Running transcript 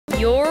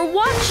You're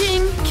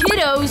watching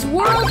Kiddos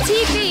World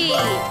TV.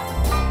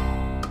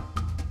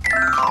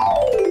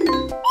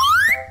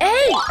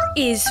 A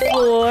is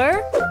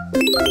for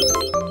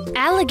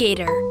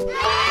alligator.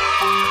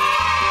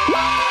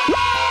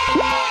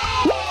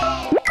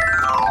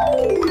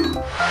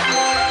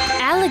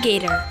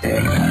 Alligator.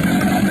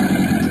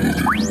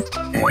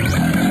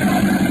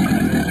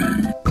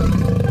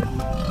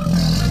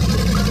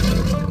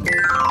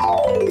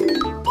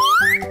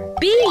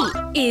 B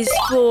is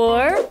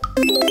for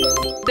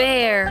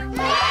bear.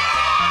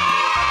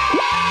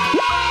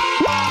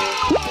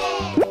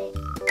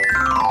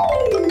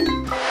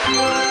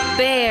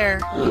 Bear.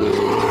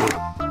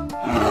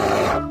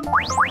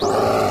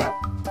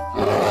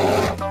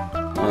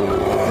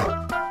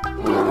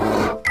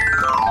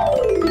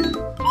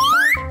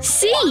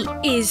 C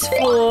is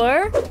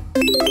for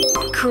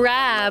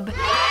crab.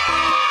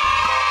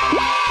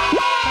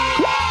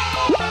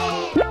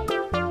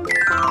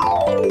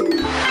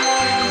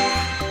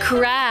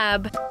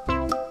 Crab.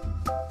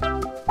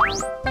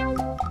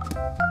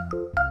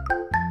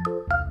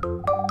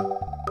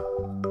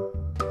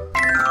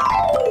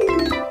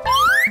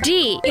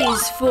 D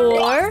is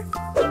for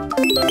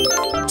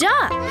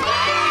duck.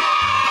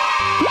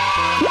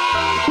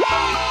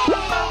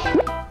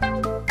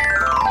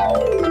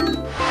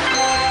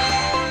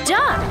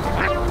 Duck.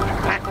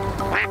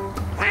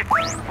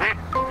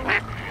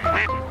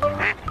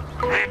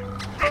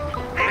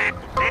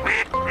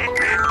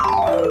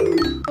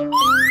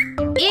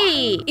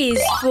 E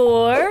is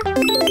for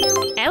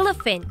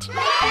elephant.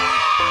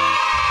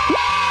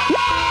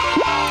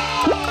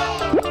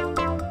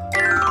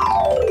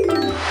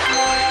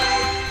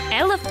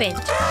 Elephant.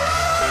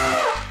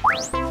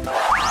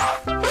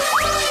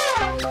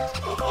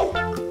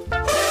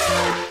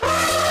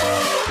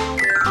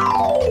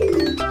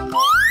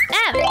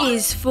 F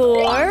is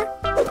for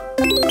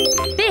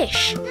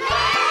fish.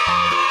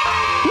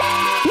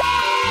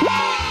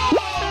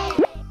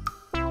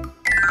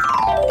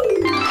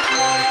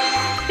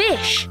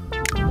 Fish.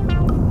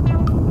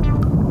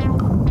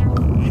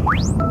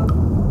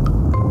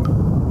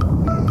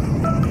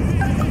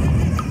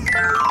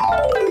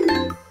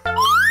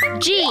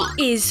 G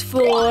is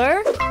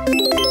for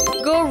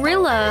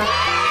gorilla.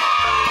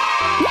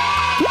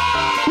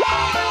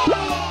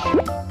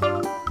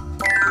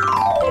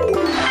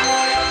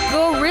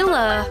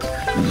 Gorilla.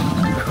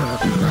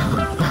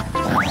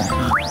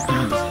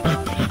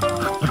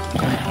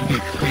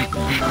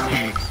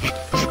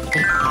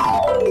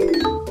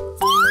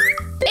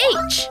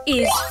 H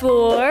is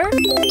for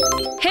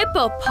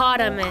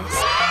hippopotamus.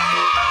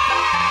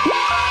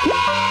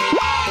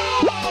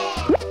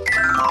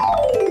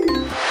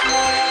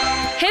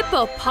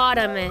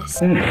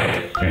 Hippopotamus.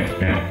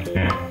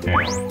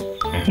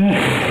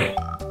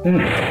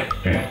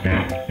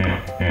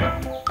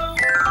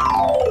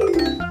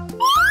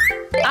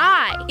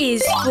 I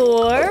is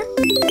for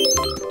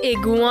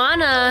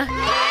iguana.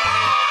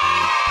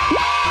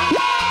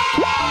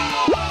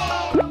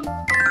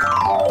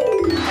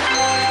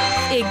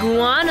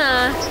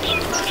 Iguana.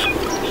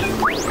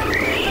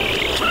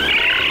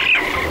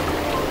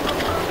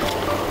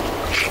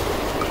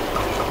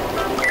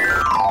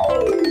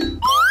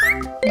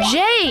 J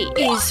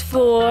is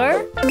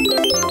for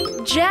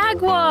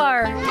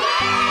jaguar.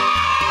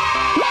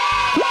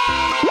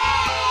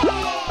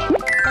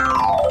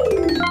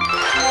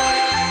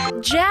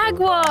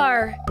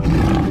 Jaguar.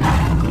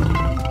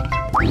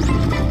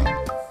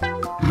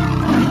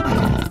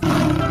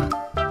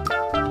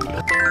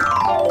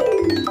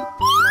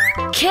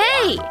 K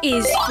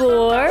is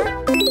for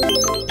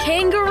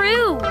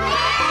kangaroo.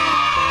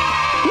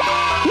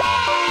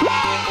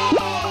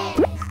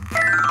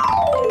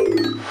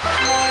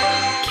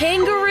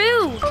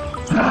 Kangaroo.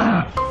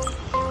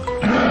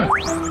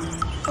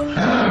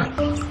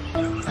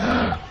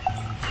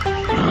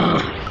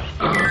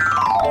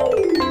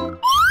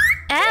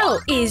 L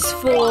is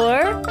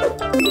for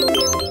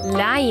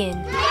lion.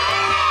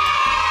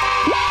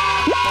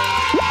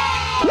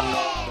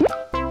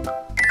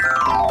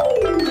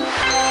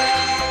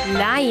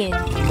 Lion.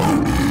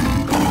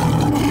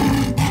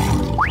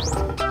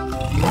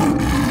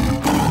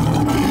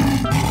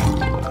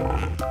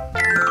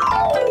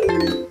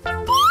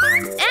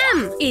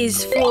 M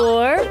is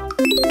for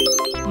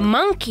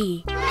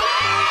monkey.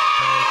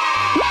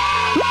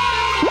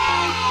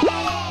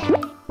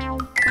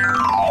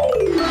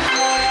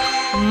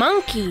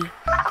 Monkey.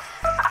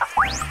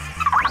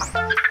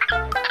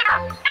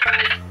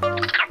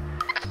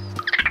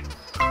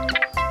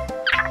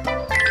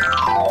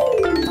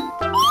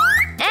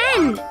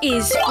 N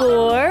is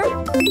for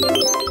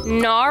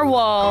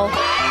narwhal.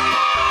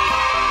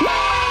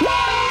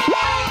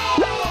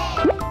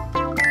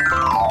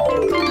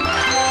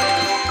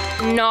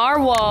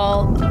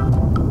 Narwhal.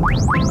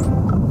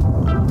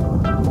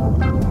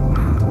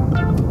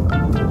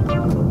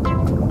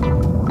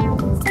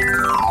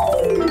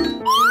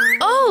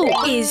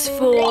 O is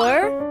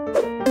for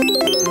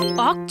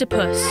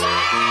octopus.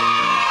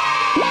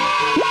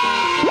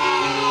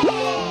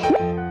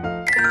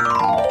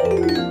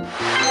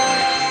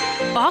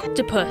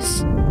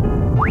 Octopus.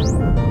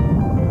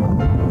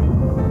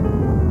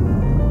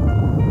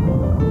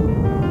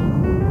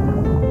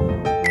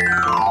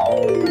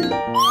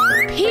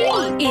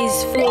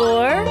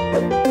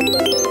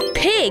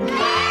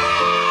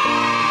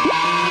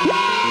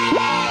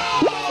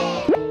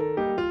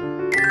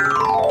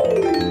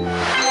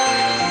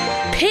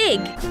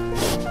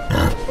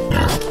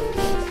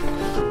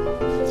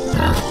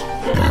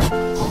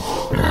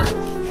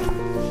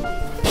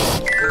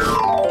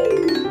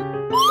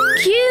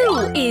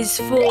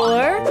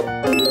 for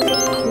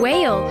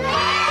quail.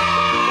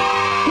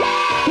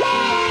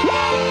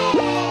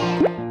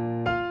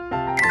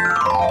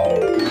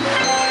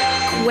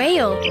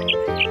 Quail.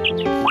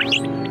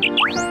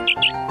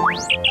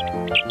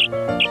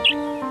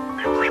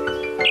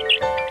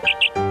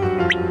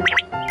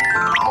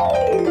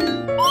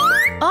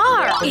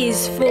 R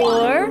is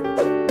for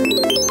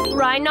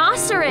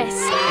rhinoceros.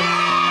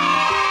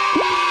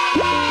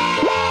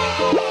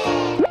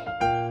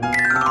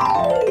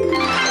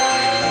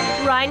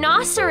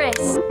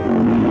 Rhinoceros.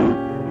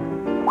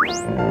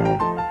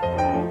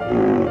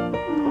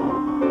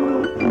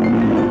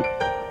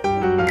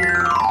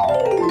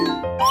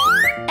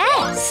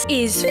 S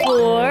is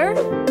for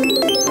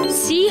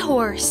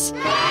seahorse.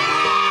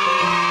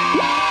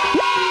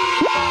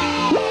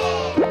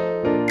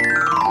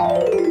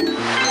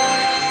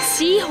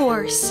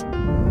 Seahorse.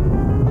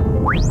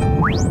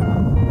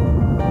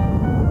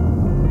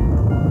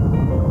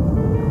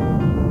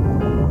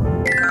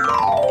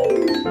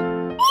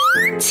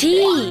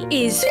 T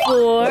is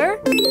for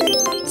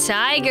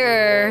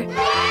tiger.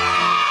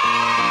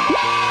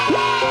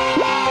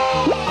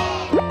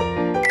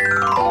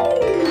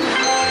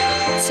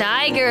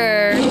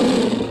 Tiger.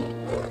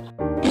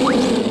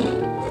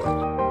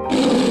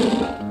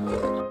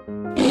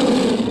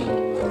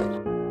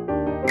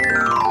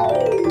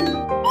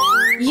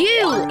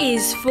 U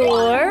is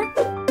for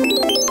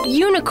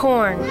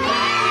unicorn.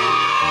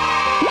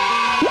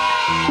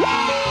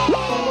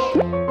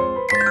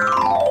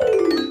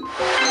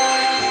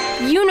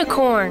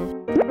 Unicorn.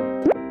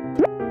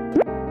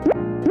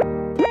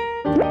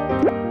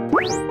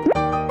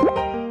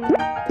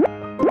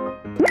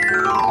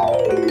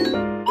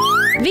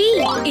 V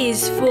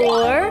is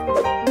for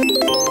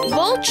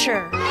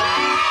vulture.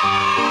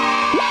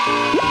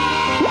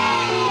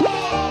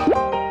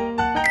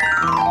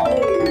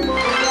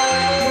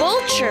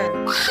 Vulture.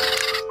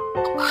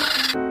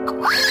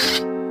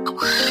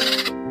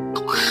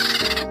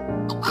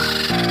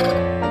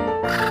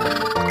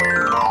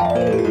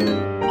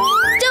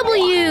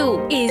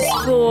 W is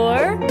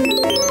for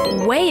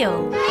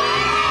whale.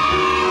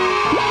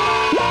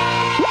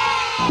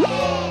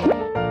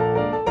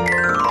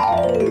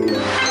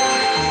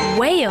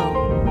 Whale.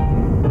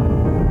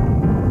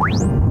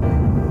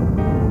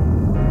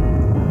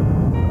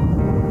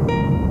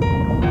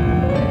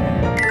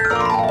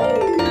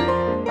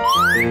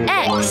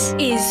 X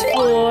is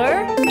for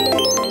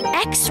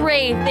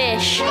X-ray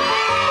fish.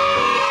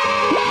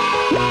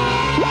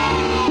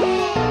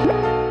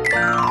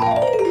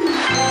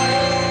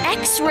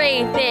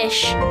 X-ray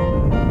fish.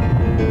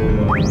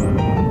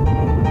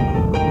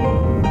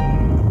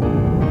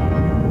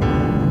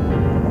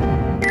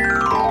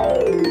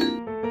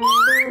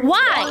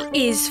 Y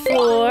is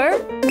for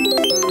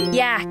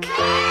yak.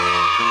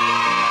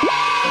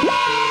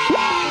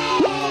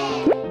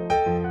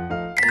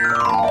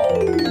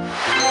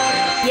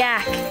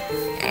 Yak.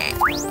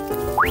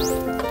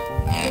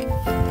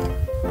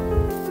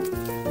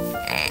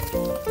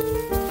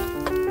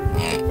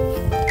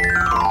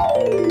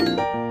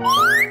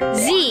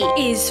 Z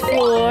is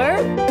for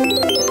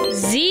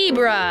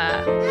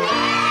zebra.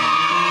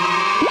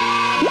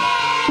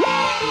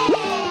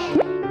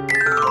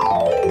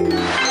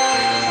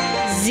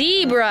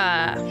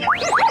 Zebra.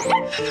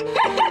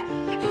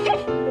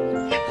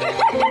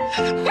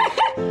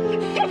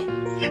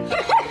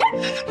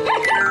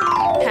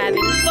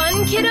 Having fun,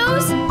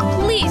 kiddos?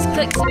 Please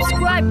click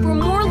subscribe for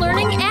more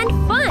learning and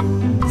fun.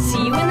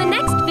 See you in the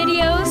next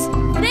videos.